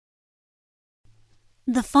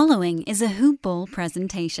The following is a Hoop Ball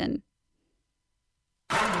presentation.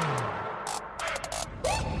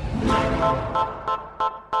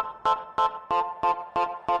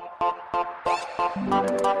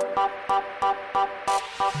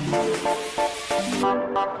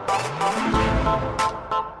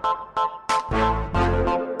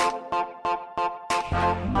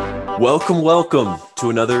 Welcome to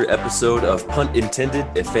another episode of Punt Intended,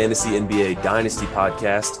 a Fantasy NBA Dynasty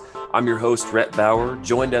podcast. I'm your host, Rhett Bauer,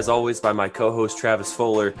 joined as always by my co-host, Travis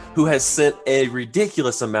Fuller, who has sent a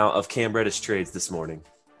ridiculous amount of Cam Reddish trades this morning.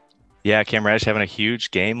 Yeah, Cam Reddish having a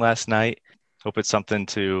huge game last night. Hope it's something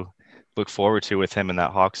to look forward to with him and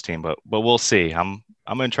that Hawks team, but we'll see. I'm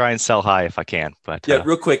going to try and sell high if I can. But yeah,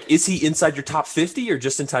 real quick, is he inside your top 50 or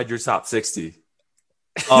just inside your top 60?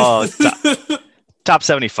 Oh, top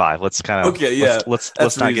 75. Let's kind of okay. Yeah, let's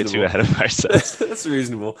not get too ahead of ourselves. That's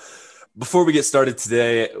reasonable. Before we get started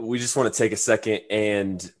today, we just want to take a second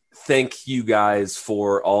and thank you guys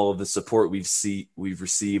for all of the support we've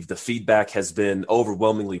received. The feedback has been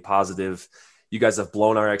overwhelmingly positive. You guys have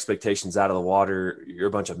blown our expectations out of the water. You're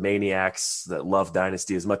a bunch of maniacs that love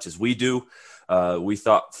Dynasty as much as we do. We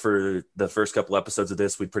thought for the first couple episodes of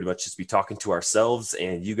this, we'd pretty much just be talking to ourselves,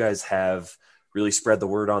 and you guys have really spread the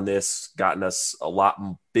word on this, gotten us a lot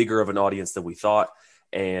bigger of an audience than we thought,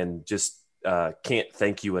 and just can't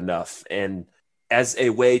thank you enough. And as a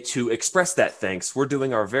way to express that thanks, we're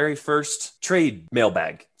doing our very first trade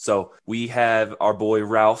mailbag. So we have our boy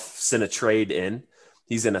Ralph sent a trade in.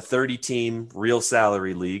 He's in a 30-team real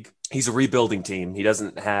salary league. He's a rebuilding team. He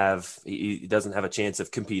doesn't have a chance of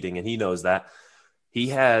competing, and he knows that. He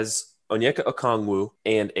has Onyeka Okongwu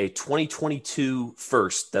and a 2022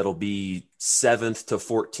 first that'll be 7th to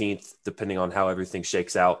 14th, depending on how everything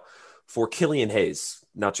shakes out, for Killian Hayes.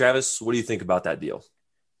 Now, Travis, what do you think about that deal?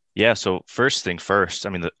 Yeah, so first thing first, I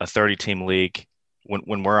mean, a 30-team league,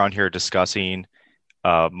 when we're on here discussing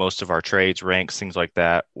most of our trades, ranks, things like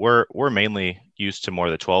that, we're mainly used to more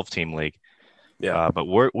of the 12-team league. Yeah, but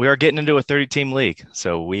we are getting into a 30-team league,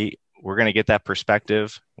 so we're going to get that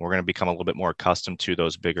perspective. We're going to become a little bit more accustomed to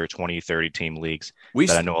those bigger 20, 30-team leagues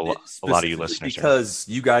that I know a lot of you listeners because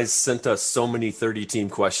you guys sent us so many 30-team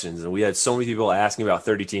questions, and we had so many people asking about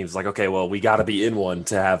 30 teams. Like, okay, well, we got to be in one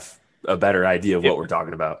to have a better idea of what we're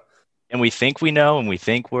talking about. And we think we know, and we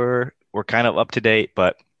think we're kind of up to date,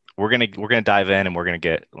 but we're gonna dive in, and we're gonna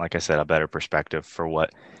get, like I said, a better perspective for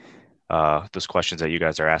what those questions that you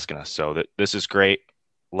guys are asking us. So this is great.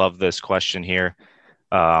 Love this question here,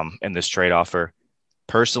 and this trade offer.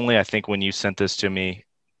 Personally, I think when you sent this to me,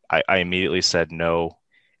 I immediately said no.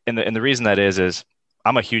 And the reason that is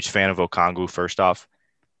I'm a huge fan of Okongwu, first off.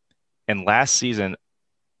 And last season,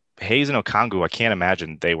 Hayes and Okongwu, I can't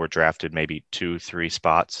imagine they were drafted maybe 2-3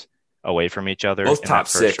 spots away from each other. Both top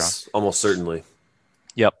 6, almost certainly.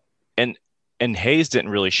 Yep. And Hayes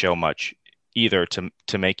didn't really show much either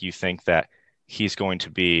to make you think that he's going to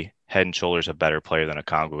be head and shoulders a better player than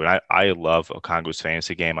Okongwu. And I love Okongwu's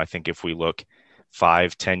fantasy game. I think if we look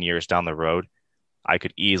 5-10 years down the road, I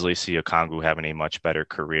could easily see Okongwu having a much better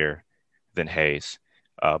career than Hayes.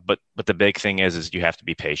 But the big thing is you have to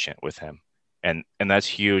be patient with him. And that's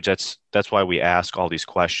huge. That's why we ask all these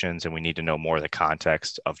questions, and we need to know more of the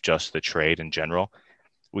context of just the trade in general.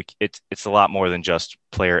 It's a lot more than just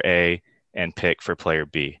player A and pick for player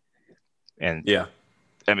B. And yeah,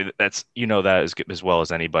 I mean, that's, that as well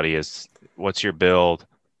as anybody is, what's your build?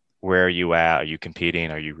 Where are you at? Are you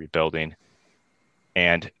competing? Are you rebuilding?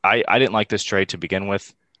 And I didn't like this trade to begin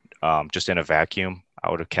with. Just in a vacuum, I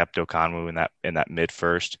would have kept Okongwu in that mid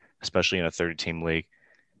first, especially in a 30-team league.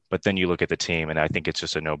 But then you look at the team, and I think it's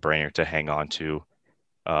just a no-brainer to hang on to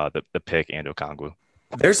the pick and Okongwu.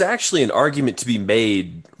 There's actually an argument to be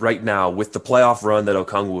made right now with the playoff run that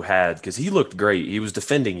Okongwu had, because he looked great. He was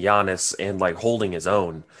defending Giannis and like holding his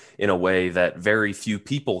own in a way that very few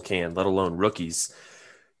people can, let alone rookies.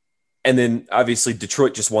 And then obviously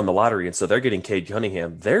Detroit just won the lottery, and so they're getting Cade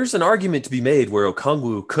Cunningham. There's an argument to be made where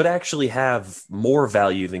Okongwu could actually have more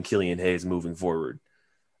value than Killian Hayes moving forward.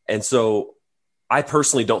 And so I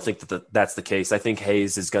personally don't think that that's the case. I think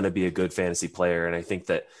Hayes is going to be a good fantasy player, and I think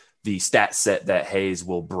that the stat set that Hayes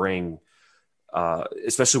will bring,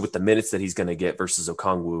 especially with the minutes that he's going to get versus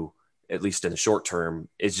Okongwu, at least in the short term,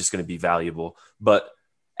 is just going to be valuable. But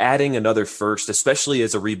adding another first, especially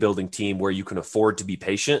as a rebuilding team where you can afford to be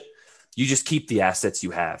patient, you just keep the assets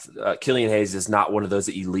you have. Killian Hayes is not one of those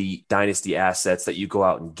elite dynasty assets that you go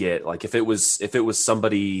out and get. Like if it was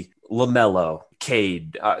somebody, LaMelo,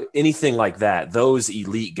 Cade, anything like that, those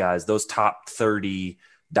elite guys, those top 30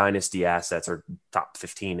 dynasty assets, or top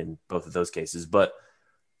 15 in both of those cases. But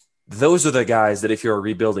those are the guys that if you're a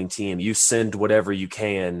rebuilding team, you send whatever you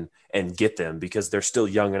can and get them because they're still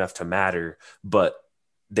young enough to matter, but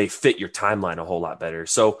they fit your timeline a whole lot better.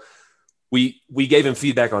 So we gave him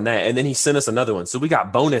feedback on that, and then he sent us another one. So we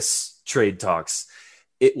got bonus trade talks.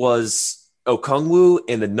 It was Okongwu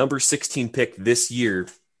and the number 16 pick this year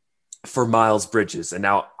for Miles Bridges. And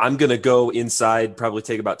now I'm going to go inside, probably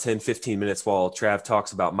take about 10, 15 minutes while Trav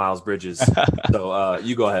talks about Miles Bridges. So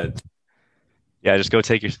you go ahead. Yeah, just go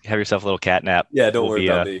have yourself a little cat nap. Yeah, don't worry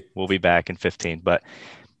about me. We'll be back in 15. But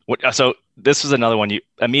so this was another one. You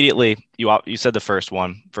said the first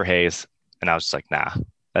one for Hayes, and I was just like, nah.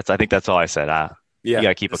 I think that's all I said. You got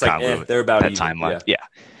to keep Okongwu. Like, they're about that even. Timeline. Yeah.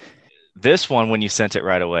 This one, when you sent it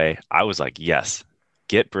right away, I was like, yes,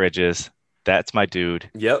 get Bridges. That's my dude.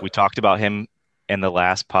 Yep. We talked about him in the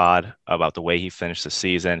last pod about the way he finished the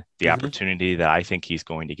season, the opportunity that I think he's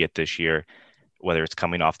going to get this year, whether it's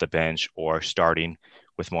coming off the bench or starting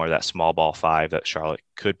with more of that small ball five that Charlotte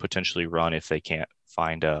could potentially run if they can't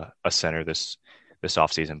find a center this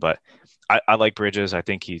offseason. But I like Bridges. I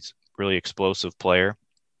think he's a really explosive player.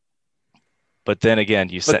 But then again,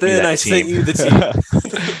 sent you the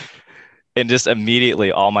team. And just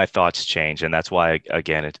immediately all my thoughts change. And that's why,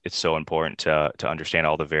 again, it's so important to understand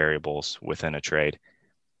all the variables within a trade.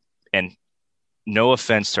 And no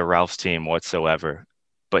offense to Ralph's team whatsoever,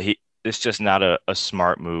 but it's just not a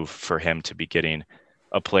smart move for him to be getting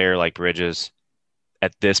a player like Bridges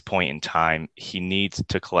at this point in time. He needs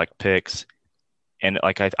to collect picks. And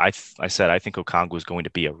like I said, I think Okongwu is going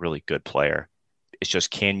to be a really good player. It's just,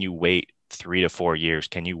 can you wait 3 to 4 years?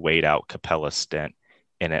 Can you wait out Capella's stint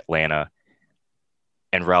in Atlanta?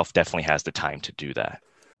 And Ralph definitely has the time to do that.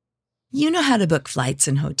 You know how to book flights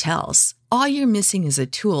and hotels. All you're missing is a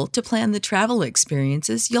tool to plan the travel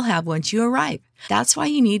experiences you'll have once you arrive. That's why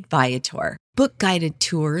you need Viator. Book guided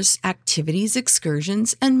tours, activities,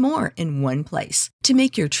 excursions, and more in one place to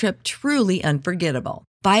make your trip truly unforgettable.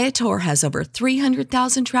 Viator has over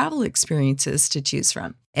 300,000 travel experiences to choose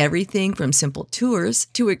from. Everything from simple tours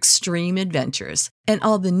to extreme adventures and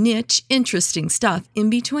all the niche, interesting stuff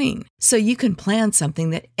in between. So you can plan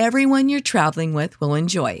something that everyone you're traveling with will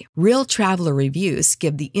enjoy. Real traveler reviews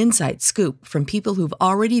give the inside scoop from people who've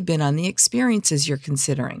already been on the experiences you're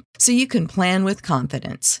considering. So you can plan with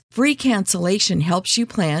confidence. Free cancellation helps you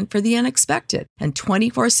plan for the unexpected. And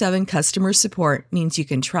 24/7 customer support means you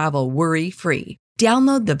can travel worry-free.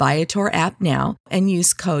 Download the Viator app now and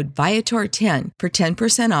use code Viator10 for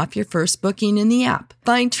 10% off your first booking in the app.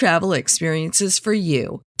 Find travel experiences for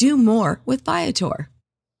you. Do more with Viator.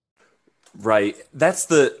 Right. That's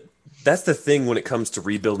the thing when it comes to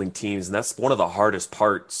rebuilding teams, and that's one of the hardest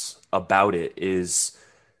parts about it is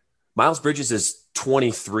Miles Bridges is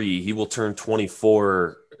 23. He will turn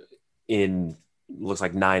 24 in, looks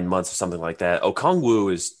like 9 months or something like that.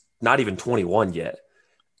 Okongwu is not even 21 yet.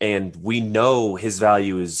 And we know his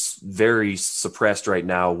value is very suppressed right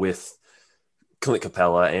now with Clint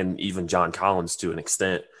Capella and even John Collins to an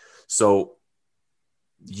extent. So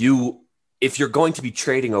if you're going to be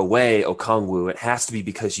trading away Okongwu, it has to be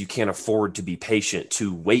because you can't afford to be patient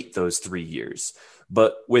to wait those 3 years.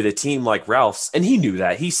 But with a team like Ralph's, and he knew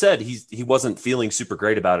that, he said he wasn't feeling super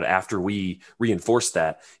great about it after we reinforced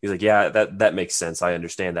that. He's like, yeah, that makes sense. I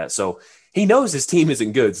understand that. So he knows his team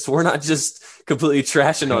isn't good. So we're not just completely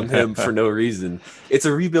trashing on him for no reason. It's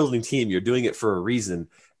a rebuilding team. You're doing it for a reason.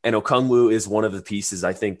 And Okongwu is one of the pieces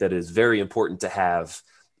I think that is very important to have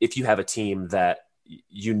if you have a team that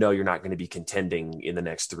you know you're not going to be contending in the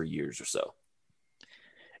next 3 years or so.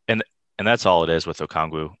 And that's all it is with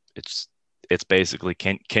Okongwu. It's basically,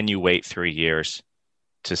 can you wait 3 years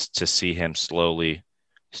to see him slowly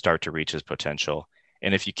start to reach his potential?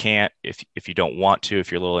 And if you can't, if you don't want to,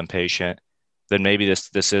 if you're a little impatient, then maybe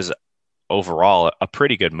this is overall a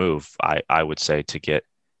pretty good move, I would say, to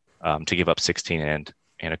give up 16 and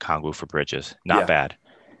Okongwu for Bridges. Not bad.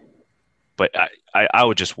 But I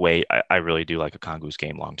would just wait. I really do like Okongwu's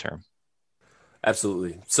game long term.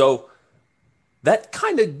 Absolutely. So that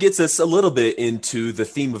kind of gets us a little bit into the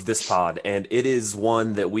theme of this pod, and it is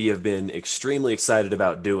one that we have been extremely excited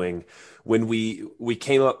about doing. When we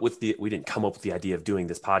came up with we didn't come up with the idea of doing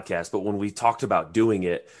this podcast, but when we talked about doing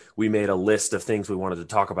it, we made a list of things we wanted to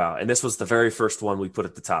talk about. And this was the very first one we put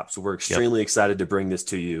at the top. So we're extremely excited to bring this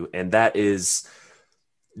to you. And that is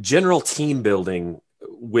general team building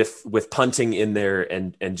with punting in there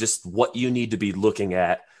and just what you need to be looking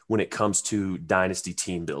at when it comes to dynasty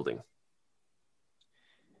team building.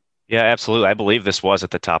 Yeah, absolutely. I believe this was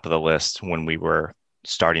at the top of the list when we were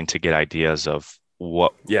starting to get ideas of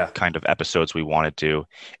what kind of episodes we wanted to.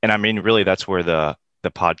 And I mean, really, that's where the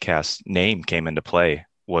podcast name came into play,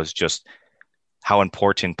 was just how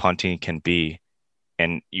important punting can be.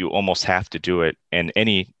 And you almost have to do it in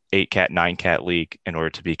any 8-cat, 9-cat league in order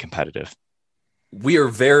to be competitive. We are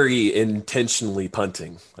very intentionally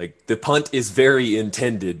punting. Like the punt is very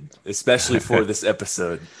intended, especially for this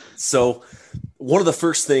episode. So one of the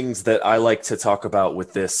first things that I like to talk about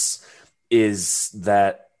with this is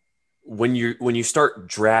that when you start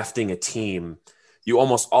drafting a team, you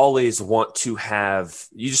almost always want to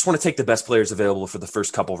you just want to take the best players available for the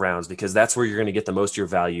first couple rounds, because that's where you're going to get the most of your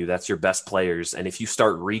value. That's your best players. And if you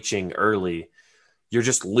start reaching early, you're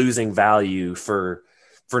just losing value for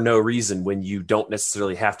no reason when you don't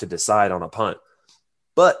necessarily have to decide on a punt.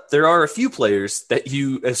 But there are a few players that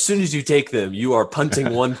as soon as you take them, you are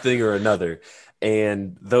punting one thing or another.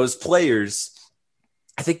 And those players,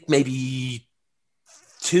 I think maybe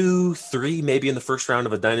 2, 3, maybe in the first round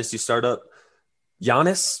of a dynasty startup,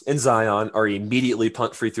 Giannis and Zion are immediately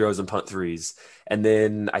punt free throws and punt threes. And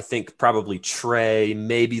then I think probably Trey,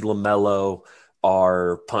 maybe LaMelo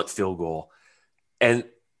are punt field goal. And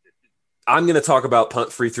I'm going to talk about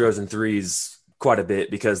punt free throws and threes quite a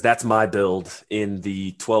bit because that's my build in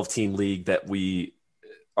the 12-team league that we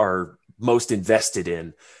are most invested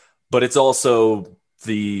in. But it's also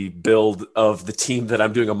the build of the team that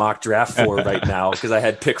I'm doing a mock draft for right now, because I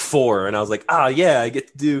had pick 4 and I was like, I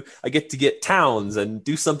get to get Towns and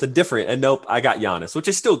do something different. And nope, I got Giannis, which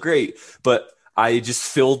is still great, but I just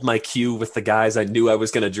filled my queue with the guys I knew I was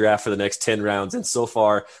going to draft for the next 10 rounds. And so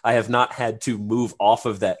far I have not had to move off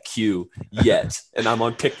of that queue yet. And I'm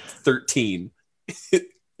on pick 13.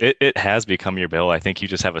 It has become your bill. I think you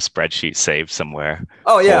just have a spreadsheet saved somewhere.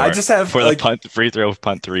 Oh yeah, I just have for the punt free throw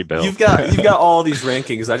punt 3 bill. You've got all these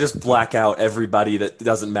rankings. I just black out everybody that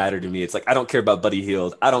doesn't matter to me. It's like I don't care about Buddy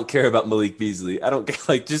Hield. I don't care about Malik Beasley. I don't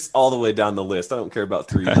just all the way down the list. I don't care about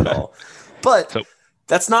threes at all. But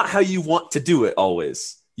that's not how you want to do it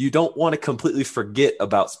always. You don't want to completely forget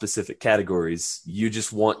about specific categories. You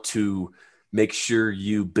just want to make sure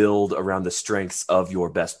you build around the strengths of your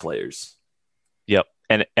best players. Yep.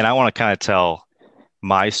 And I want to kind of tell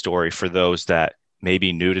my story for those that may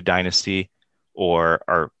be new to Dynasty or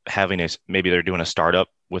are maybe they're doing a startup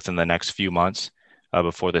within the next few months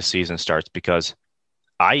before the season starts, because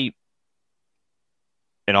I,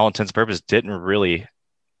 in all intents and purposes, didn't really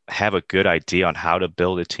have a good idea on how to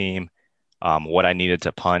build a team, what I needed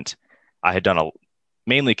to punt. I had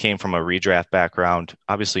mainly came from a redraft background,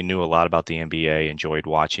 obviously knew a lot about the NBA, enjoyed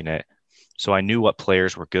watching it. So I knew what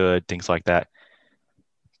players were good, things like that.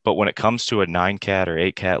 But when it comes to a 9-cat or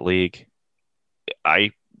 8-cat league, I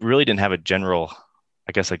really didn't have a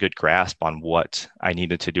good grasp on what I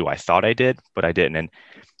needed to do. I thought I did, but I didn't.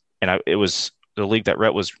 It was the league that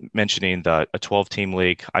Rhett was mentioning, a 12-team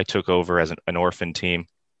league. I took over as an orphan team,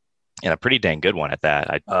 and a pretty dang good one at that.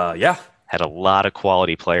 I had a lot of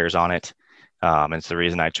quality players on it. And it's the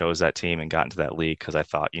reason I chose that team and got into that league, because I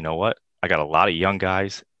thought, you know what? I got a lot of young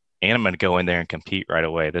guys, and I'm going to go in there and compete right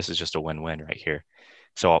away. This is just a win-win right here.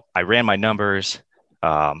 So I ran my numbers,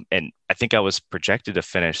 and I think I was projected to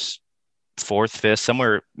finish 4th, 5th,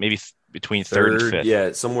 somewhere maybe between 3rd and 5th.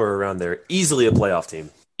 Yeah, somewhere around there. Easily a playoff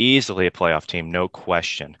team. No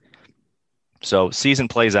question. So season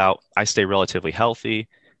plays out. I stay relatively healthy.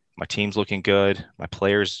 My team's looking good. My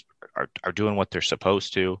players are doing what they're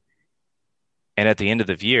supposed to. And at the end of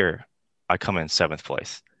the year, I come in 7th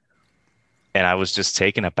place. And I was just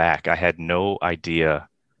taken aback. I had no idea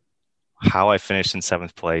how I finished in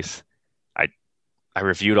 7th place. I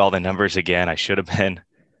reviewed all the numbers again. I should have been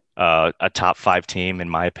a top 5 team, in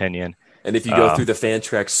my opinion. And if you go through the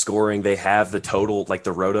Fantrax scoring, they have the total, like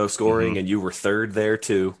the roto scoring, and you were 3rd there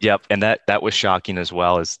too. Yep, and that was shocking as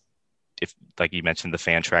well. As if, like you mentioned, the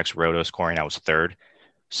Fantrax roto scoring, I was 3rd.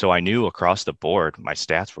 So I knew across the board my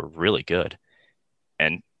stats were really good.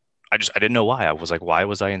 And I didn't know why. I was like, why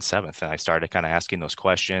was I in 7th? And I started kind of asking those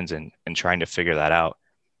questions and trying to figure that out.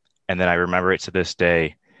 And then I remember it to this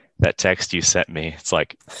day, that text you sent me. It's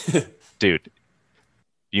like, dude,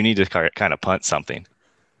 you need to kind of punt something.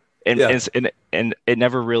 And it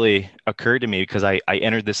never really occurred to me, because I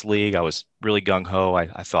entered this league. I was really gung-ho.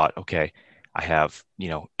 I thought, okay, I have,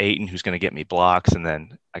 Ayton who's going to get me blocks, and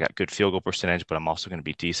then I got good field goal percentage, but I'm also going to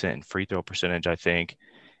be decent in free throw percentage, I think.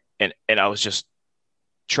 And I was just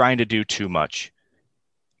trying to do too much,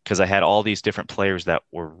 because I had all these different players that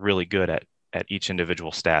were really good at each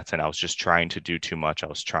individual stats, and I was just trying to do too much. I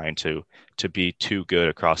was trying to be too good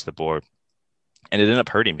across the board, and it ended up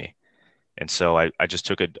hurting me. And so I just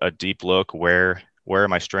took a deep look. Where are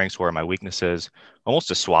my strengths? Where are my weaknesses?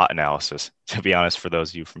 Almost a SWOT analysis, to be honest, for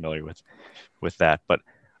those of you familiar with that. But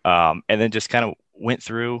and then just kind of went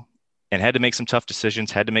through and had to make some tough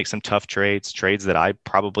decisions, had to make some tough trades that I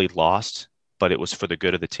probably lost but it was for the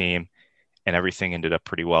good of the team, and everything ended up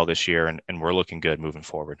pretty well this year, and we're looking good moving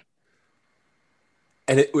forward.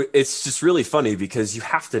 And it's just really funny because you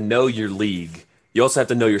have to know your league. You also have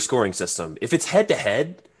to know your scoring system. If it's head to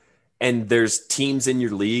head and there's teams in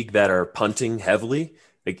your league that are punting heavily,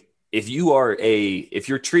 like if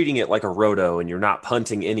you're treating it like a roto and you're not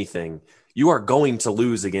punting anything, you are going to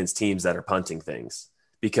lose against teams that are punting things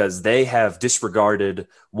because they have disregarded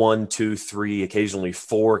 1, 2, 3, occasionally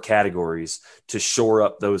 4 categories to shore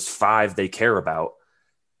up those 5 they care about.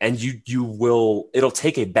 And it'll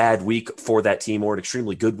take a bad week for that team or an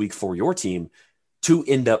extremely good week for your team to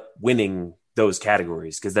end up winning those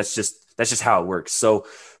categories, because that's just how it works. So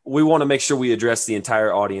we want to make sure we address the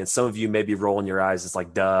entire audience. Some of you may be rolling your eyes. It's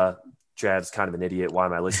like, duh, Chad's kind of an idiot. Why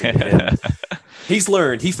am I listening to him? He's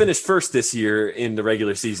learned. He finished first this year in the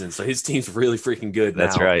regular season, so his team's really freaking good now.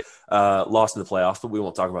 That's right. Lost in the playoffs, but we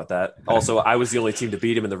won't talk about that. Also, I was the only team to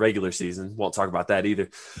beat him in the regular season. Won't talk about that either.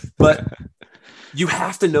 But you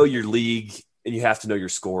have to know your league and you have to know your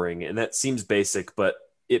scoring, and that seems basic, but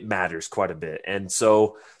it matters quite a bit. And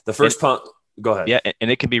so the first punt, go ahead. Yeah,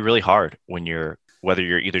 and it can be really hard whether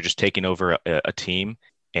you're either just taking over a team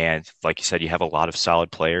and, like you said, you have a lot of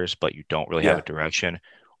solid players, but you don't really have a direction,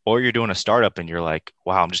 or you're doing a startup and you're like,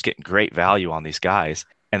 wow, I'm just getting great value on these guys.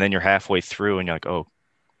 And then you're halfway through and you're like, oh,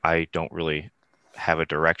 I don't really have a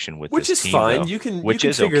direction with which this is team, fine. though. You can which you can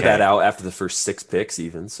is figure okay. that out after the first 6 picks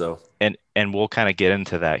even. So and we'll kind of get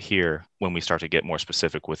into that here when we start to get more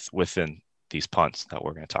specific within these punts that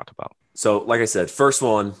we're going to talk about. So like I said, first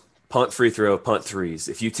one, punt, free throw, punt threes.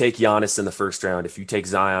 If you take Giannis in the first round, if you take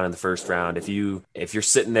Zion in the first round, if you're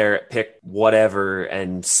sitting there at pick whatever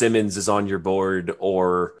and Simmons is on your board,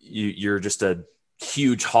 or you're just a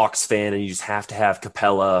huge Hawks fan and you just have to have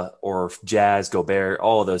Capella or Jazz, Gobert,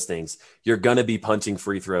 all of those things, you're going to be punting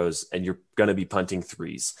free throws and you're going to be punting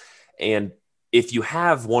threes. And if you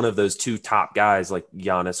have one of those 2 top guys like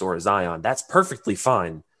Giannis or Zion, that's perfectly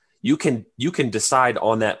fine. You can decide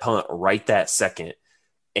on that punt right that second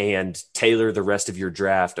and tailor the rest of your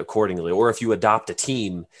draft accordingly. Or if you adopt a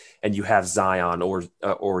team and you have Zion or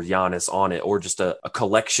Giannis on it, or just a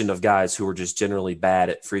collection of guys who are just generally bad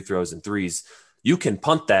at free throws and threes, you can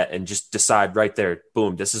punt that and just decide right there,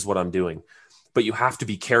 boom, this is what I'm doing. But you have to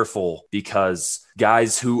be careful because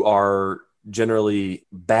guys who are generally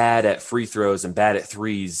bad at free throws and bad at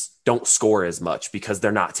threes don't score as much because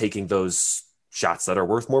they're not taking those shots that are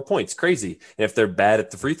worth more points. Crazy. And if they're bad at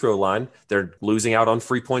the free throw line, they're losing out on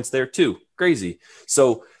free points there too. Crazy.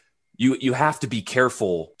 So you have to be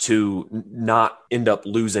careful to not end up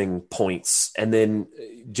losing points. And then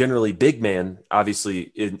generally big man, obviously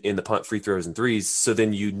in the punt, free throws and threes. So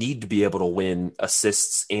then you need to be able to win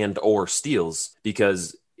assists and or steals,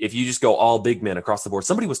 because if you just go all big men across the board,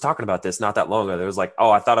 somebody was talking about this not that long ago. It was like, oh,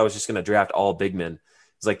 I thought I was just going to draft all big men.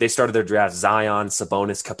 It's like they started their draft Zion,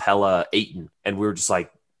 Sabonis, Capella, Ayton. And we were just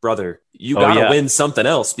like, brother, you got to win something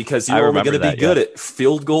else, because you're only going to be good at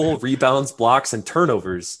field goal, rebounds, blocks, and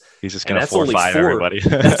turnovers. He's just going to 4-5 everybody.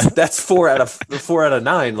 that's 4 out of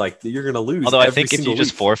 9. Like, you're going to lose. Although I think if you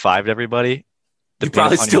just 4-5'd everybody, you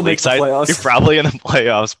probably still make the playoffs. You're probably in the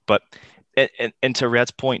playoffs. But and to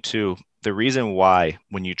Rhett's point too, the reason why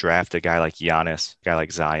when you draft a guy like Giannis, a guy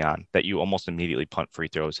like Zion, that you almost immediately punt free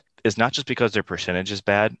throws is not just because their percentage is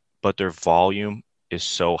bad, but their volume is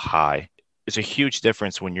so high. It's a huge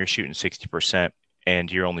difference when you're shooting 60%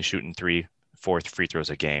 and you're only shooting 3-4 free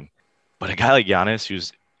throws a game. But a guy like Giannis,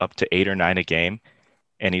 who's up to 8 or 9 a game,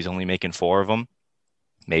 and he's only making 4 of them,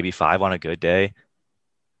 maybe 5 on a good day,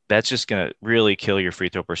 that's just going to really kill your free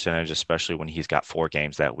throw percentage, especially when he's got 4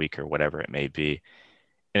 games that week or whatever it may be.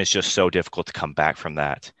 And it's just so difficult to come back from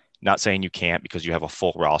that. Not saying you can't, because you have a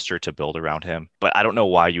full roster to build around him, but I don't know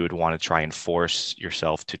why you would want to try and force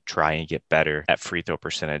yourself to try and get better at free throw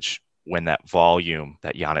percentage when that volume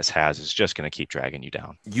that Giannis has is just going to keep dragging you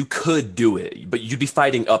down. You could do it, but you'd be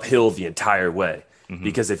fighting uphill the entire way. Mm-hmm.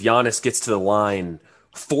 Because if Giannis gets to the line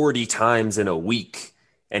 40 times in a week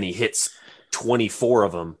and he hits 24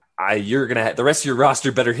 of them, you're going to have the rest of your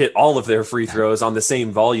roster better hit all of their free throws on the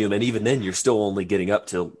same volume. And even then, you're still only getting up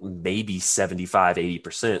to maybe 75,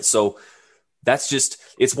 80%. So that's just,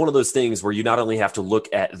 it's one of those things where you not only have to look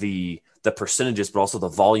at the percentages, but also the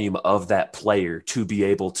volume of that player to be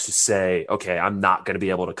able to say, okay, I'm not going to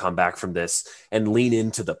be able to come back from this, and lean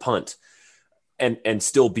into the punt and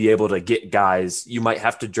still be able to get guys. You might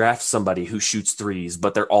have to draft somebody who shoots threes,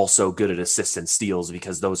 but they're also good at assists and steals,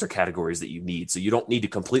 because those are categories that you need. So you don't need to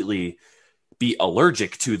completely be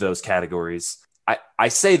allergic to those categories. I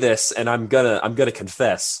say this, and I'm gonna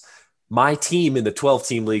confess, My team in the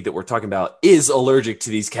 12-team league that we're talking about is allergic to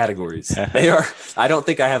these categories. They are. I don't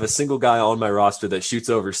think I have a single guy on my roster that shoots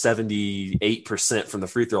over 78% from the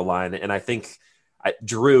free throw line. And I think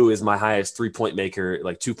Drew is my highest 3-point maker,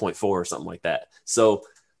 like 2.4 or something like that. So,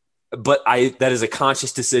 but that is a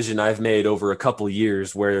conscious decision I've made over a couple of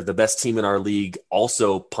years where the best team in our league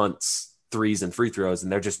also punts threes and free throws,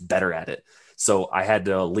 and they're just better at it. So I had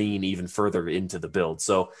to lean even further into the build.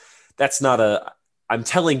 So that's not I'm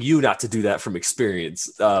telling you not to do that from experience.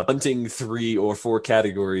 Punting 3 or 4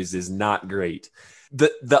 categories is not great.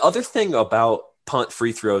 The other thing about punt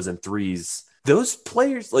free throws and threes, those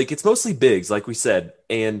players, like it's mostly bigs, like we said,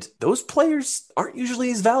 and those players aren't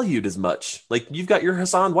usually as valued as much. Like you've got your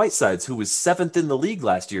Hassan Whitesides, who was 7th in the league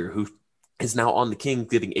last year, who is now on the Kings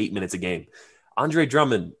getting 8 minutes a game. Andre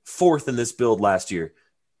Drummond, 4th in this build last year.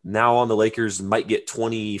 Now on the Lakers, might get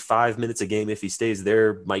 25 minutes a game if he stays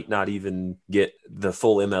there, might not even get the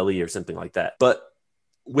full MLE or something like that. But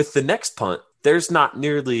with the next punt, there's not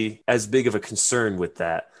nearly as big of a concern with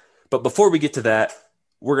that. But before we get to that,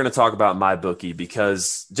 we're going to talk about MyBookie,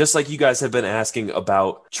 because just like you guys have been asking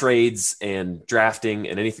about trades and drafting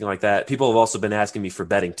and anything like that, people have also been asking me for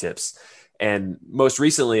betting tips. And most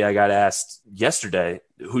recently, I got asked yesterday,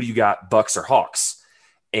 who do you got, Bucks or Hawks?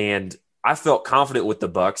 And I felt confident with the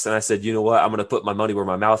Bucks, and I said, you know what, I'm going to put my money where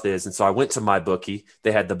my mouth is. And so I went to MyBookie.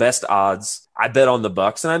 They had the best odds. I bet on the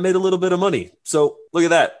Bucks, and I made a little bit of money. So look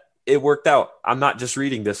at that. It worked out. I'm not just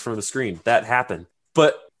reading this from the screen. That happened.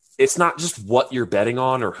 But it's not just what you're betting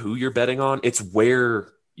on or who you're betting on. It's where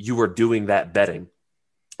you are doing that betting.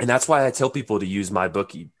 And that's why I tell people to use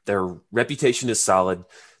MyBookie. Their reputation is solid.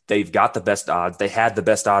 They've got the best odds. They had the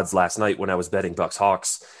best odds last night when I was betting Bucks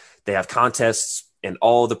Hawks. They have contests and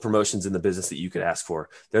all the promotions in the business that you could ask for.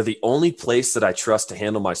 They're the only place that I trust to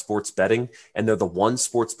handle my sports betting, and they're the one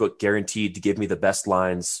sports book guaranteed to give me the best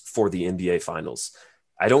lines for the NBA Finals.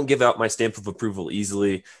 I don't give out my stamp of approval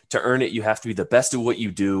easily. To earn it, you have to be the best at what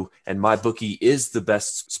you do, and MyBookie is the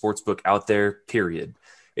best sports book out there, period.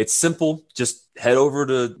 It's simple. Just head over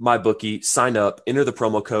to MyBookie, sign up, enter the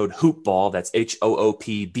promo code HOOPBALL, that's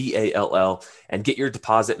HOOPBALL, and get your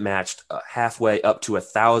deposit matched halfway up to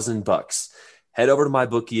 $1,000. Head over to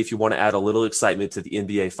MyBookie if you want to add a little excitement to the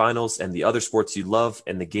NBA Finals and the other sports you love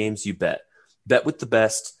and the games you bet. Bet with the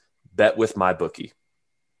best. Bet with MyBookie.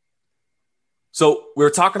 So we were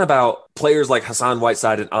talking about players like Hassan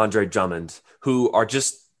Whiteside and Andre Drummond, who are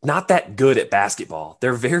just not that good at basketball.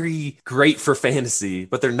 They're very great for fantasy,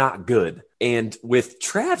 but they're not good. And with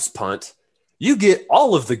Trav's punt, you get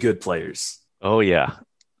all of the good players. Oh, yeah.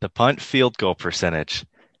 The punt field goal percentage.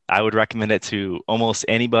 I would recommend it to almost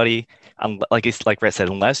anybody. Like Brett said,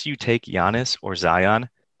 unless you take Giannis or Zion,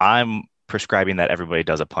 I'm prescribing that everybody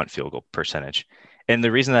does a punt field goal percentage. And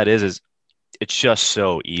the reason that is it's just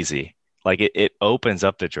so easy. Like it opens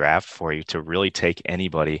up the draft for you to really take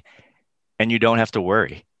anybody, and you don't have to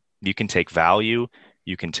worry. You can take value,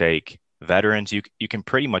 you can take veterans, you can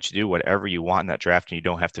pretty much do whatever you want in that draft, and you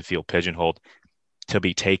don't have to feel pigeonholed to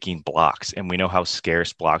be taking blocks. And we know how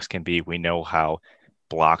scarce blocks can be. We know how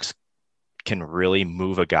blocks can really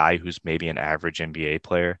move a guy who's maybe an average NBA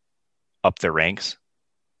player up the ranks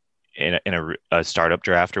in a startup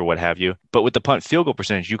draft or what have you. But with the punt field goal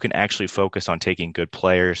percentage, you can actually focus on taking good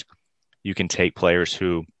players. You can take players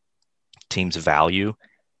who teams value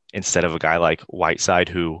instead of a guy like Whiteside,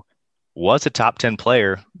 who was a top 10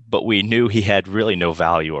 player, but we knew he had really no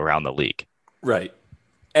value around the league. Right.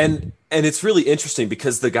 And it's really interesting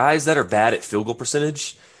because the guys that are bad at field goal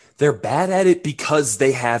percentage, they're bad at it because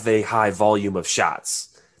they have a high volume of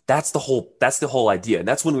shots. That's the whole idea. And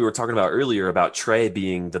that's when we were talking about earlier about Trey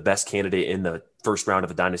being the best candidate in the first round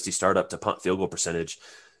of a dynasty startup to punt field goal percentage.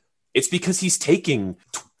 It's because he's taking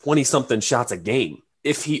 20-something shots a game.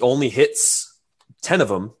 If he only hits 10 of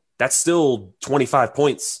them, that's still 25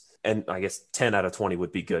 points. And I guess 10 out of 20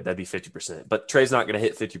 would be good. That'd be 50%. But Trey's not going to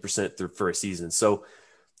hit 50% for a season. So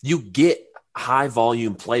you get high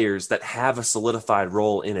volume players that have a solidified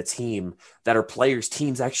role in a team that are players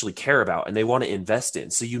teams actually care about and they want to invest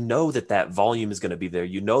in. So you know that volume is going to be there.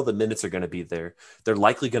 You know the minutes are going to be there. They're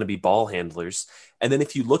likely going to be ball handlers. And then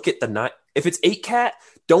if you look at if it's 8-cat,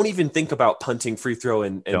 don't even think about punting free throw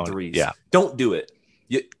and threes. Yeah. Don't do it.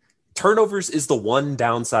 Turnovers is the one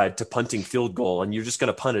downside to punting field goal, and you're just going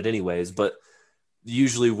to punt it anyways. But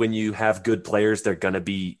usually when you have good players, they're going to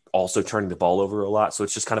be also turning the ball over a lot. So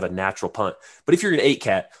it's just kind of a natural punt. But if you're an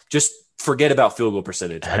 8-cat, just forget about field goal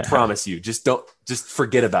percentage. I promise you, just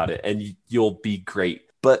forget about it and you'll be great.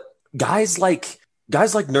 But guys like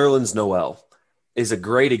Nerlens Noel is a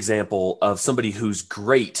great example of somebody who's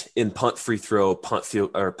great in punt free throw, punt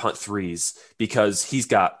field or punt threes, because he's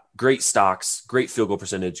got great stocks, great field goal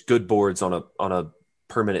percentage, good boards on a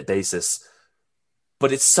per minute basis.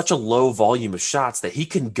 But it's such a low volume of shots that he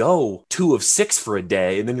can go 2 of 6 for a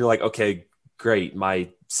day. And then you're like, okay, great. My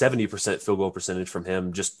 70% field goal percentage from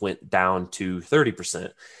him just went down to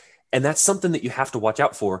 30%. And that's something that you have to watch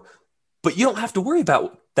out for. But you don't have to worry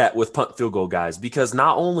about that with punt field goal guys, because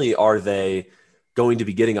not only are they going to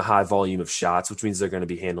be getting a high volume of shots, which means they're going to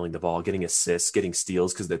be handling the ball, getting assists, getting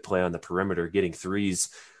steals because they play on the perimeter, getting threes,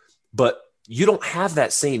 but you don't have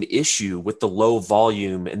that same issue with the low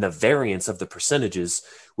volume and the variance of the percentages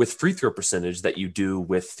with free throw percentage that you do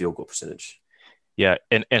with field goal percentage. Yeah.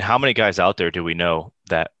 And how many guys out there do we know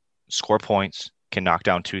that score points, can knock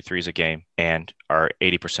down 2 threes a game, and are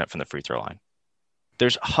 80% from the free throw line?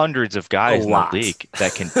 There's hundreds of guys in the league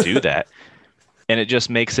that can do that. And it just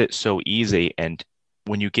makes it so easy. And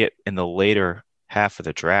when you get in the later half of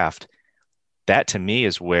the draft, that to me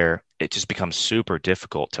is where it just becomes super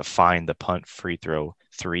difficult to find the punt, free throw,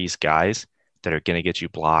 threes guys that are going to get you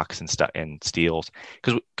blocks and steals.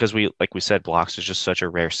 Because we, like we said, blocks is just such a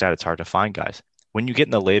rare stat. It's hard to find guys. When you get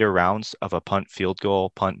in the later rounds of a punt, field goal,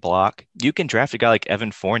 punt, block, you can draft a guy like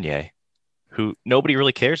Evan Fournier, who nobody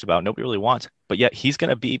really cares about, nobody really wants, but yet he's going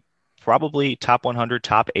to be probably top 100,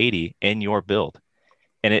 top 80 in your build.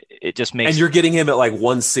 And it just makes... And you're getting him at like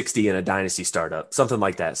 160 in a dynasty startup, something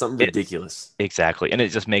like that, something ridiculous. Exactly. And it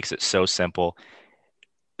just makes it so simple.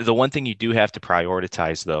 The one thing you do have to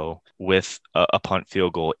prioritize, though, with a punt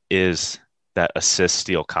field goal is that assist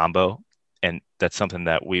steal combo. And that's something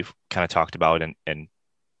that we've kind of talked about and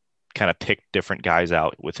kind of picked different guys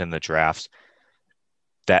out within the drafts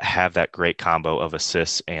that have that great combo of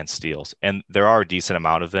assists and steals. And there are a decent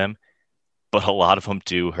amount of them, but a lot of them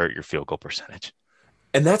do hurt your field goal percentage.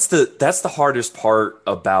 And that's the hardest part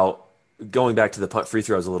about going back to the punt free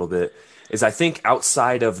throws a little bit, is I think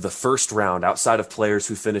outside of the first round, outside of players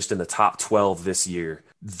who finished in the top 12 this year,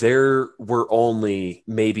 there were only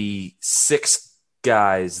maybe 6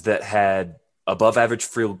 guys that had above average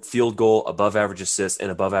field goal, above average assists,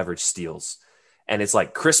 and above average steals. And it's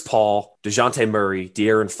like Chris Paul, DeJounte Murray,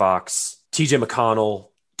 De'Aaron Fox, TJ McConnell,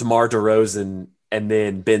 DeMar DeRozan, and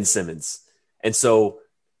then Ben Simmons. And so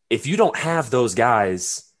if you don't have those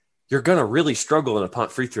guys, you're going to really struggle in a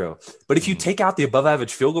punt free throw. But if you take out the above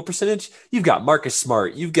average field goal percentage, you've got Marcus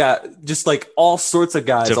Smart. You've got just like all sorts of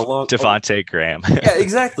guys along. Devontae Graham. Yeah,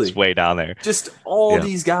 exactly. It's way down there. Just all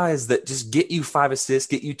these guys that just get you 5 assists,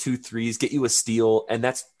 get you 2 threes, get you a steal. And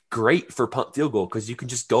that's great for punt field goal because you can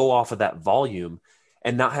just go off of that volume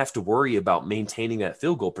and not have to worry about maintaining that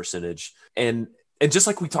field goal percentage. And just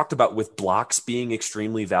like we talked about with blocks being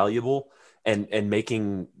extremely valuable, and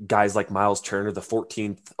making guys like Miles Turner the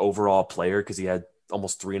 14th overall player because he had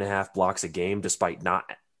almost 3.5 blocks a game despite not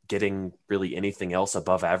getting really anything else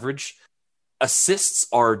above average. Assists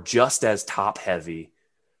are just as top heavy,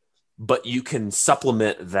 but you can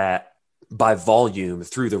supplement that by volume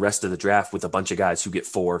through the rest of the draft with a bunch of guys who get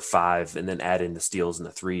 4 or 5 and then add in the steals and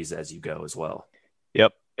the threes as you go as well.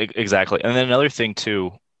 Yep, exactly. And then another thing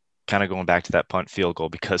too, kind of going back to that punt field goal,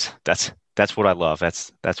 because that's what I love.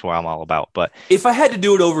 That's what I'm all about. But if I had to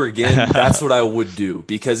do it over again, that's what I would do,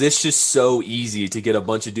 because it's just so easy to get a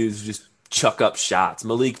bunch of dudes who just chuck up shots.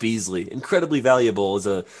 Malik Beasley, incredibly valuable as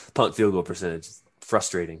a punt field goal percentage. It's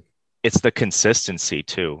frustrating. It's the consistency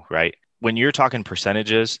too, right? When you're talking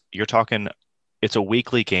percentages, it's a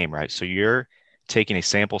weekly game, right? So you're taking a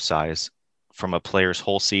sample size from a player's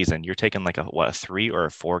whole season. You're taking like a 3 or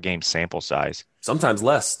a 4 game sample size. Sometimes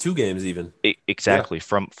less, 2 games even. Exactly,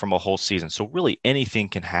 yeah. From a whole season. So really anything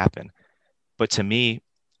can happen. But to me,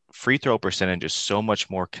 free throw percentage is so much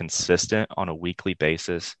more consistent on a weekly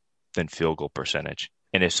basis than field goal percentage.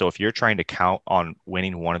 And if you're trying to count on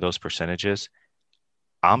winning one of those percentages,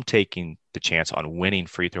 I'm taking the chance on winning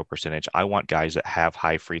free throw percentage. I want guys that have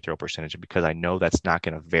high free throw percentage because I know that's not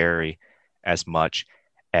going to vary as much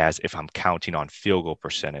as if I'm counting on field goal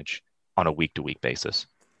percentage on a week-to-week basis.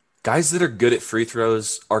 Guys that are good at free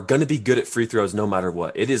throws are going to be good at free throws no matter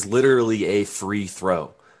what. It is literally a free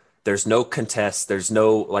throw. There's no contest. There's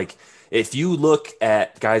no, like, if you look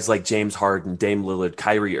at guys like James Harden, Dame Lillard,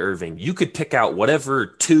 Kyrie Irving, you could pick out whatever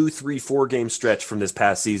 2, 3, 4 game stretch from this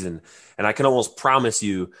past season, and I can almost promise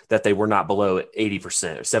you that they were not below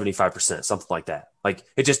 80% or 75%, something like that. Like,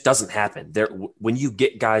 it just doesn't happen. When you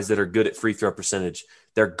get guys that are good at free throw percentage,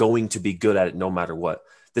 they're going to be good at it no matter what.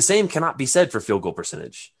 The same cannot be said for field goal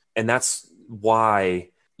percentage. And that's why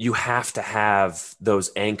you have to have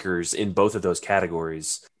those anchors in both of those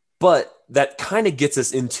categories. But that kind of gets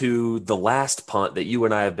us into the last punt that you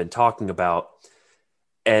and I have been talking about.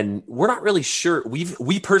 And we're not really sure.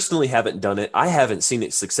 We personally haven't done it. I haven't seen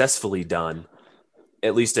it successfully done.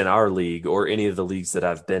 at least in our league or any of the leagues that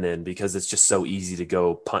I've been in, because it's just so easy to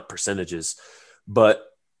go punt percentages. But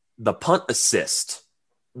the punt assist,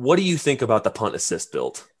 what do you think about the punt assist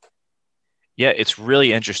build? Yeah, it's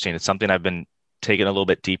really interesting. It's something I've been taking a little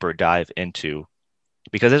bit deeper dive into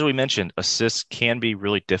because, as we mentioned, assists can be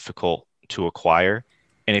really difficult to acquire.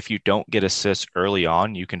 And if you don't get assists early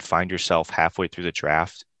on, you can find yourself halfway through the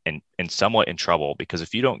draft and somewhat in trouble, because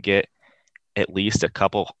if you don't get at least a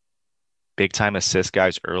couple big time assist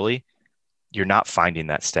guys early, you're not finding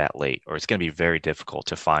that stat late, or it's going to be very difficult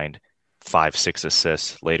to find 5-6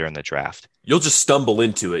 assists later in the draft. You'll just stumble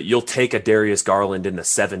into it. You'll take a Darius Garland in the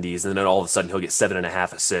 70s, and then all of a sudden he'll get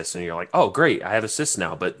 7.5 assists, and you're like, oh, great, I have assists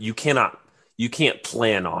now. But you can't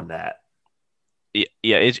plan on that.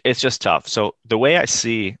 Yeah, it's just tough. So the way I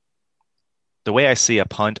see a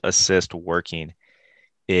punt assist working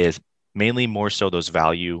is mainly more so those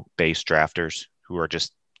value-based drafters who are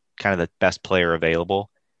just kind of the best player available.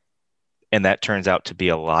 And that turns out to be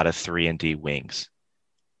a lot of 3-and-D wings.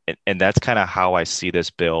 And that's kind of how I see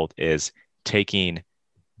this build, is taking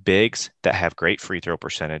bigs that have great free throw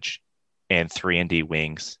percentage and 3-and-D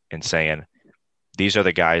wings and saying, these are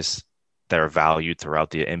the guys that are valued throughout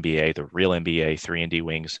the NBA. The real NBA 3-and-D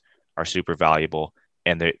wings are super valuable,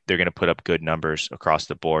 and they're going to put up good numbers across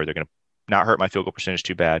the board. They're going to not hurt my field goal percentage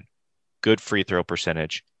too bad, good free throw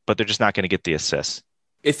percentage, but they're just not going to get the assists.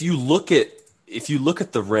 If you look at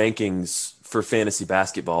the rankings for fantasy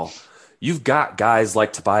basketball, you've got guys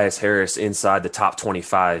like Tobias Harris inside the top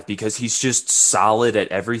 25 because he's just solid at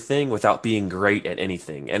everything without being great at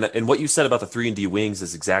anything. And what you said about the 3-and-D wings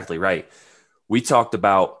is exactly right. We talked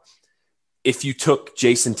about, if you took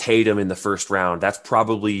Jason Tatum in the first round, that's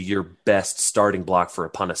probably your best starting block for a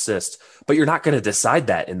punt assist, but you're not going to decide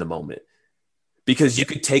that in the moment, because you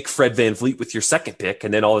could take Fred VanVleet with your second pick,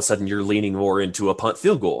 and then all of a sudden you're leaning more into a punt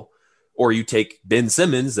field goal. Or you take Ben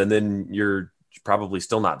Simmons, and then you're probably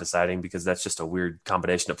still not deciding, because that's just a weird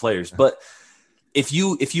combination of players. But if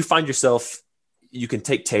you find yourself, you can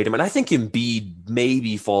take Tatum, and I think Embiid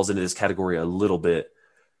maybe falls into this category a little bit,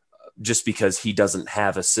 just because he doesn't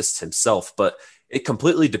have assists himself. But it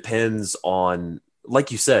completely depends on,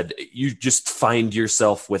 like you said, you just find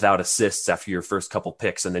yourself without assists after your first couple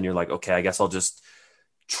picks, and then you're like, okay, I guess I'll just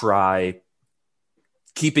try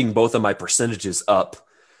keeping both of my percentages up,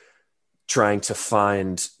 trying to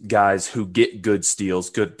find guys who get good steals,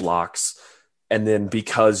 good blocks. And then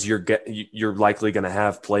because you're likely going to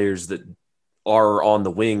have players that are on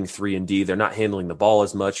the wing 3-and-D, they're not handling the ball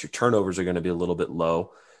as much, your turnovers are going to be a little bit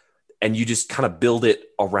low. And you just kind of build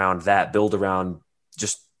around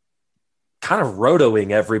just kind of rotoing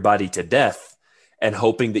everybody to death and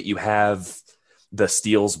hoping that you have the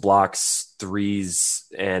steals, blocks, threes,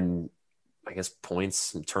 and I guess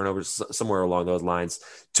points and turnovers somewhere along those lines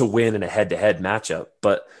to win in a head-to-head matchup.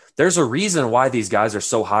 But there's a reason why these guys are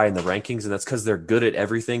so high in the rankings, and that's because they're good at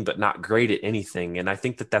everything but not great at anything. And I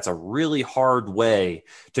think that that's a really hard way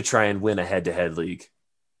to try and win a head-to-head league.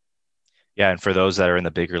 Yeah, and for those that are in the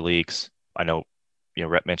bigger leagues, I know,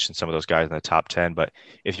 Rhett mentioned some of those guys in the top 10, but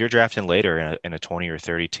if you're drafting later in a 20 or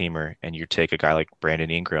 30 teamer and you take a guy like Brandon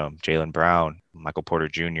Ingram, Jaylen Brown, Michael Porter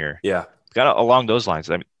Jr., yeah, kind of along those lines,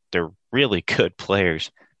 I mean, they're really good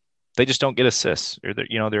players. They just don't get assists, or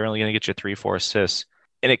they're only going to get you 3-4 assists,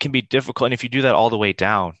 and it can be difficult. And if you do that all the way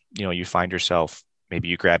down, you find yourself, maybe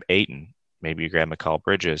you grab Ayton, maybe you grab Mikal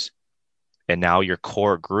Bridges, and now your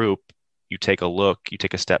core group, you take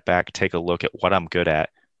a step back, take a look at what I'm good at.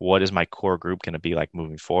 What is my core group going to be like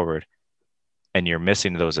moving forward? And you're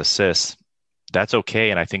missing those assists. That's okay.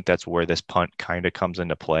 And I think that's where this punt kind of comes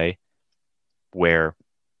into play, where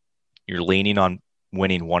you're leaning on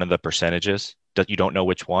winning one of the percentages that you don't know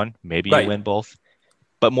which one. Maybe you win both,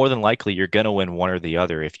 but more than likely you're going to win one or the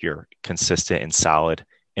other if you're consistent and solid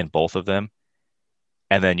in both of them.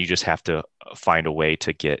 And then you just have to find a way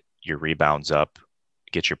to get your rebounds up,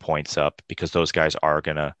 get your points up, because those guys are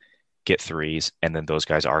going to get threes, and then those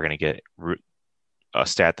guys are going to get a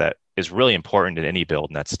stat that is really important in any build,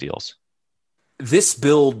 and that's steals. This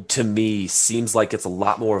build to me seems like it's a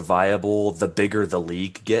lot more viable the bigger the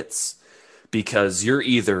league gets, because you're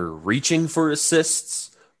either reaching for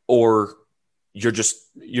assists or you're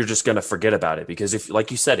just going to forget about it. Because if, like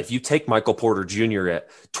you said, if you take Michael Porter Jr. at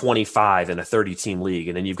 25 in a 30-team league,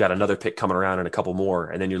 and then you've got another pick coming around and a couple more,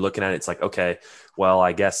 and then you're looking at it, it's like, okay, well,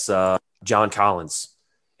 I guess John Collins.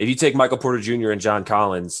 If you take Michael Porter Jr. and John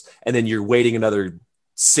Collins, and then you're waiting another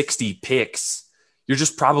 60 picks, you're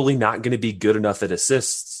just probably not going to be good enough at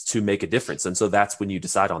assists to make a difference. And so that's when you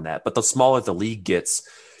decide on that. But the smaller the league gets,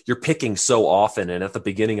 you're picking so often. And at the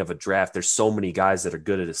beginning of a draft, there's so many guys that are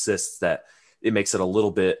good at assists that it makes it a little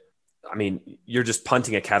bit I mean, you're just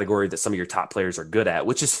punting a category that some of your top players are good at,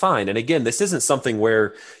 which is fine. And again, this isn't something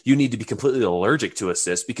where you need to be completely allergic to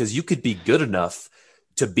assists, because you could be good enough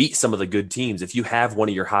to beat some of the good teams. If you have one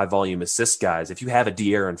of your high volume assist guys, if you have a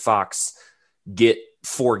De'Aaron Fox get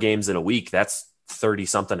 4 games in a week, that's 30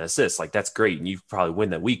 something assists. Like, that's great. And you probably win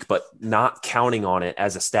that week, but not counting on it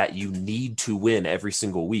as a stat you need to win every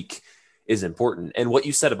single week is important. And what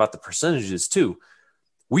you said about the percentages too,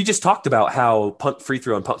 we just talked about how punt, free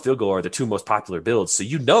throw, and punt field goal are the 2 most popular builds. So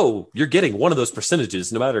you're getting one of those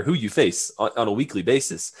percentages no matter who you face on a weekly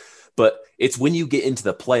basis. But it's when you get into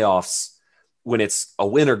the playoffs, when it's a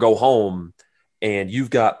win or go home, and you've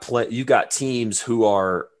got teams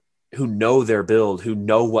who know their build, who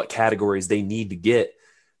know what categories they need to get,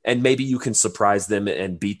 and maybe you can surprise them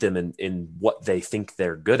and beat them in what they think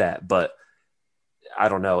they're good at. But I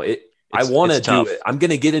don't know. I want to do it. I'm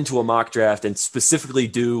going to get into a mock draft and specifically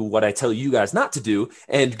do what I tell you guys not to do,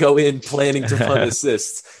 and go in planning to punt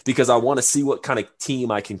assists, because I want to see what kind of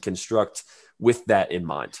team I can construct with that in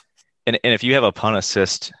mind. And if you have a punt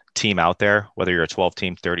assist team out there, whether you're a 12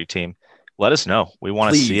 team, 30 team, let us know. We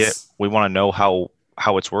want to see it. We want to know how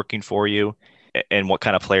it's working for you and what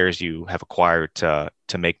kind of players you have acquired to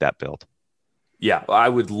make that build. Yeah, I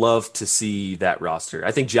would love to see that roster.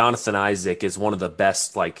 I think Jonathan Isaac is one of the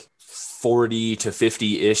best, like, 40 to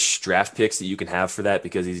 50-ish draft picks that you can have for that,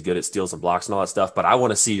 because he's good at steals and blocks and all that stuff. But I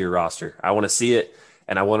want to see your roster. I want to see it,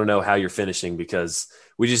 and I want to know how you're finishing, because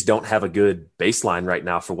we just don't have a good baseline right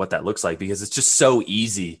now for what that looks like, because it's just so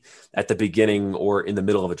easy at the beginning or in the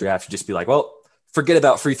middle of a draft to just be like, well, forget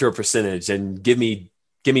about free throw percentage and give me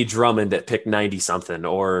Drummond at pick 90 something,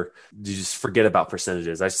 or you just forget about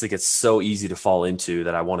percentages. I just think it's so easy to fall into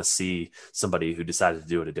that. I want to see somebody who decided to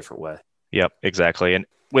do it a different way. Yep, exactly. And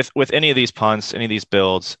with any of these punts, any of these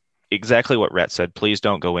builds, exactly what Rhett said, please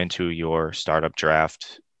don't go into your startup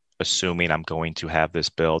draft assuming I'm going to have this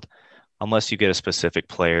build, unless you get a specific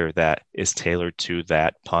player that is tailored to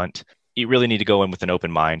that punt. You really need to go in with an open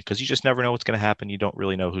mind, because you just never know what's going to happen. You don't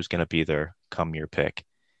really know who's going to be there come your pick.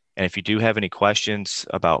 And if you do have any questions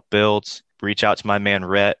about builds, reach out to my man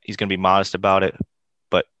Rhett. He's going to be modest about it,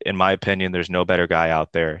 but in my opinion, there's no better guy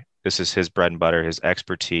out there. This is his bread and butter. His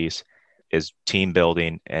expertise is team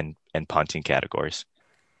building and punting categories.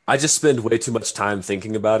 I just spend way too much time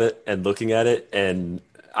thinking about it and looking at it, and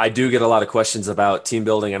I do get a lot of questions about team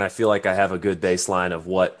building, and I feel like I have a good baseline of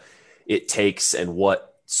what it takes and what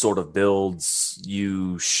sort of builds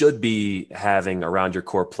you should be having around your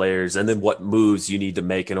core players, and then what moves you need to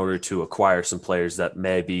make in order to acquire some players that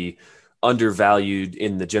may be undervalued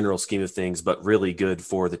in the general scheme of things, but really good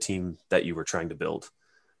for the team that you were trying to build.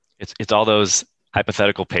 It's all those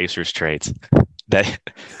hypothetical Pacers trades that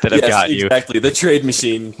have got you. Exactly. The trade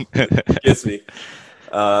machine gets me.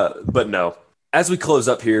 But no. As we close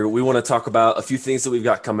up here, we want to talk about a few things that we've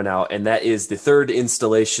got coming out, and that is the 3rd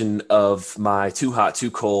installation of my Too Hot, Too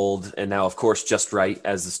Cold, and now, of course, Just Right,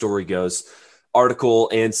 as the story goes, article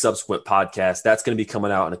and subsequent podcast. That's going to be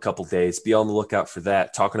coming out in a couple days. Be on the lookout for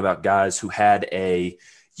that, talking about guys who had a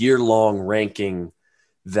year-long ranking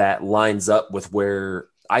that lines up with where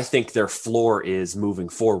I think their floor is moving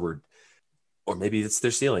forward. Or maybe it's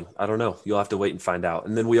their ceiling. I don't know. You'll have to wait and find out.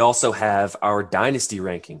 And then we also have our dynasty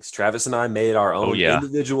rankings. Travis and I made our own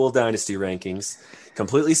individual dynasty rankings,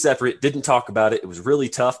 completely separate. Didn't talk about it. It was really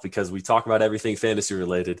tough because we talk about everything fantasy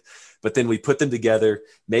related. But then we put them together,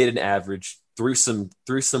 made an average, threw some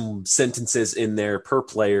sentences in there per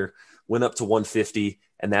player, went up to 150,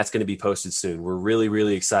 and that's going to be posted soon. We're really,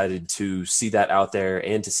 really excited to see that out there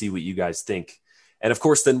and to see what you guys think. And of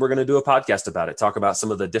course, then we're going to do a podcast about it, talk about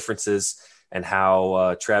some of the differences and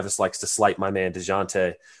how Travis likes to slight my man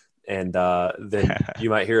DeJounte. And then you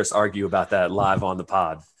might hear us argue about that live on the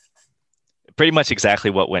pod. Pretty much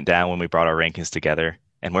exactly what went down when we brought our rankings together.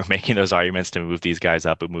 And we're making those arguments to move these guys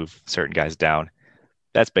up and move certain guys down.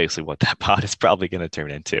 That's basically what that pod is probably going to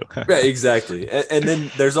turn into. Right, exactly. And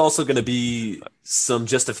then there's also going to be some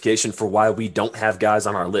justification for why we don't have guys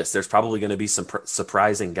on our list. There's probably going to be some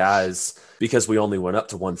surprising guys because we only went up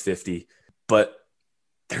to 150. But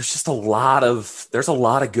there's just a lot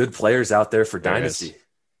of good players out there for Dynasty.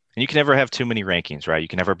 And you can never have too many rankings, right? You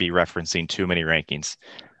can never be referencing too many rankings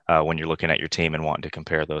when you're looking at your team and wanting to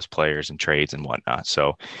compare those players and trades and whatnot.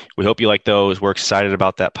 So we hope you like those. We're excited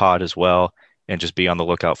about that pod as well. And just be on the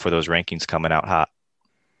lookout for those rankings coming out hot.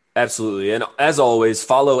 Absolutely. And as always,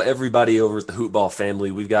 follow everybody over at the Hoopball family.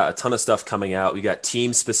 We've got a ton of stuff coming out. We got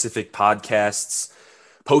team-specific podcasts,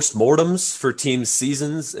 postmortems for team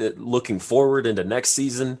seasons, looking forward into next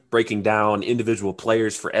season, breaking down individual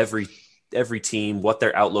players for every team, what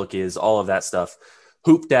their outlook is, all of that stuff.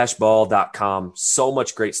 hoop-ball.com. So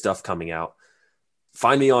much great stuff coming out.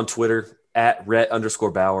 Find me on Twitter at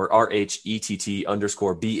Rhett_Bauer, RHETT_BAUER.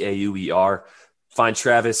 Find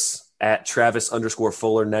Travis at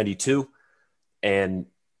Travis_Fuller92. And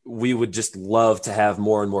we would just love to have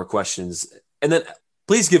more and more questions. And then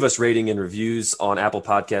please give us rating and reviews on Apple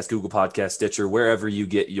Podcasts, Google Podcasts, Stitcher, wherever you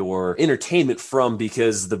get your entertainment from,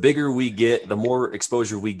 because the bigger we get, the more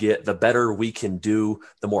exposure we get, the better we can do,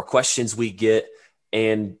 the more questions we get,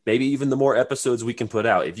 and maybe even the more episodes we can put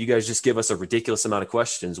out. If you guys just give us a ridiculous amount of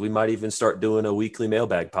questions, we might even start doing a weekly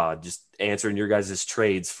mailbag pod, just answering your guys'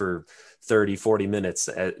 trades for 30, 40 minutes.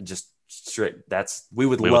 Just straight. We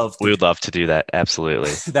would love to do that.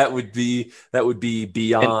 Absolutely. that would be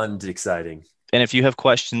beyond exciting. And if you have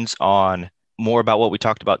questions on more about what we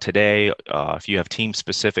talked about today, if you have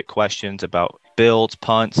team-specific questions about builds,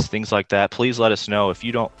 punts, things like that, please let us know. If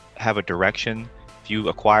you don't have a direction, if you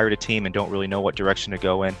acquired a team and don't really know what direction to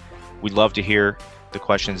go in, we'd love to hear the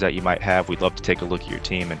questions that you might have. We'd love to take a look at your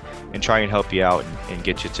team and try and help you out and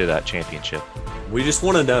get you to that championship. We just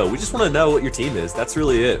want to know. We just want to know what your team is. That's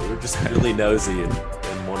really it. We're just really nosy and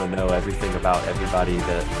want to know everything about everybody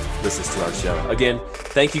that listens to our show. Again,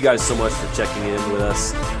 thank you guys so much for checking in with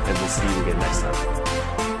us, and we'll see you again next time.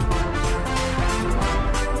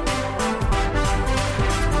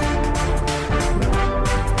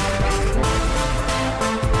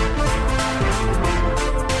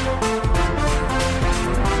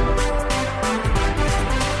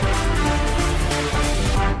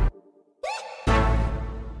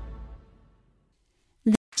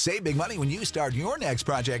 Save big money when you start your next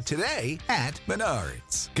project today at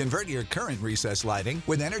Menards. Convert your current recessed lighting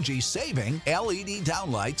with energy-saving LED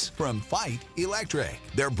downlights from Fight Electric.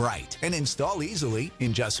 They're bright and install easily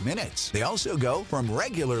in just minutes. They also go from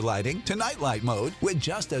regular lighting to nightlight mode with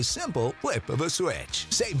just a simple flip of a switch.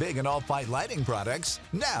 Save big on all Fight lighting products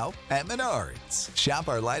now at Menards. Shop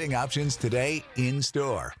our lighting options today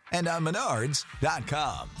in-store and on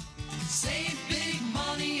Menards.com. Save big.